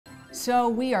So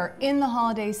we are in the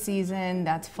holiday season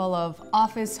that's full of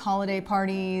office holiday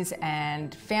parties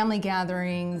and family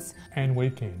gatherings. And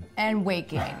weight gain. And weight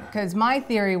gain. Because my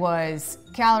theory was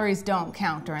calories don't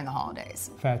count during the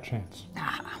holidays. Fat chance.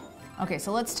 Okay,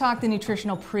 so let's talk the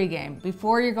nutritional pregame.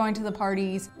 Before you're going to the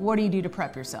parties, what do you do to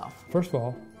prep yourself? First of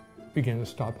all, begin to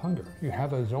stop hunger. You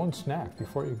have a zone snack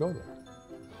before you go there.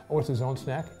 What's a zone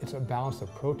snack? It's a balance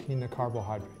of protein and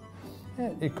carbohydrate.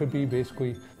 It could be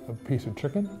basically a piece of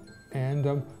chicken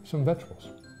and some vegetables.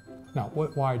 Now,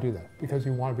 why do that? Because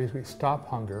you want to basically stop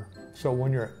hunger, so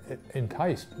when you're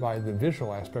enticed by the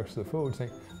visual aspects of the food, say,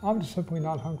 I'm just simply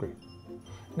not hungry.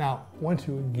 Now, once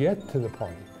you get to the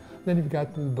party, then you've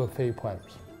got the buffet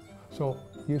platters. So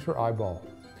use your eyeball.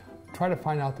 Try to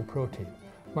find out the protein.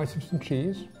 Might see some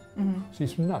cheese, see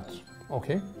some nuts.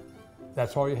 Okay,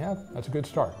 that's all you have. That's a good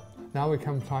start. Now we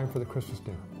come time for the Christmas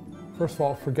dinner. First of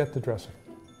all, forget the dressing.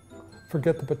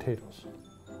 Forget the potatoes.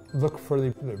 Look for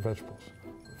the vegetables.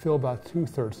 Fill about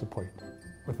 2/3 the plate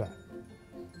with that.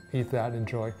 Eat that,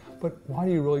 enjoy. But why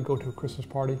do you really go to a Christmas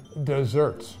party?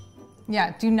 Desserts.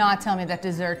 Yeah, do not tell me that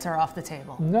desserts are off the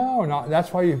table. No,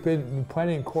 that's why you've been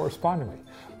planning correspondingly.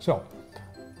 So,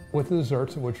 with the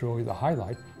desserts, which will be the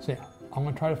highlight, say, I'm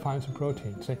going to try to find some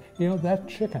protein. Say, that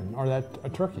chicken or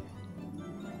that turkey,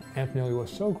 Anthony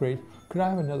was so great, could I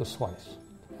have another slice?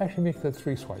 Actually make that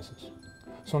 3 slices.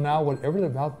 So now whatever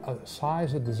the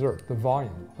size of dessert, the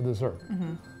volume of dessert,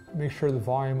 make sure the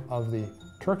volume of the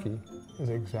turkey is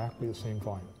exactly the same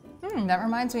volume. That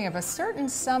reminds me of a certain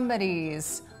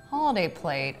somebody's holiday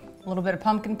plate. A little bit of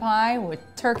pumpkin pie with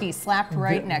turkey slapped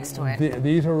right next to it.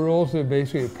 These are rules that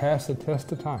basically pass the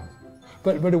test of time.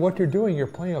 But what you're doing, you're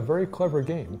playing a very clever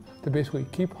game to basically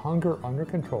keep hunger under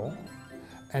control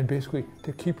and basically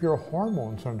to keep your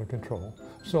hormones under control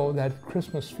so that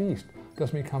Christmas feast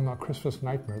doesn't become a Christmas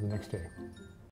nightmare the next day.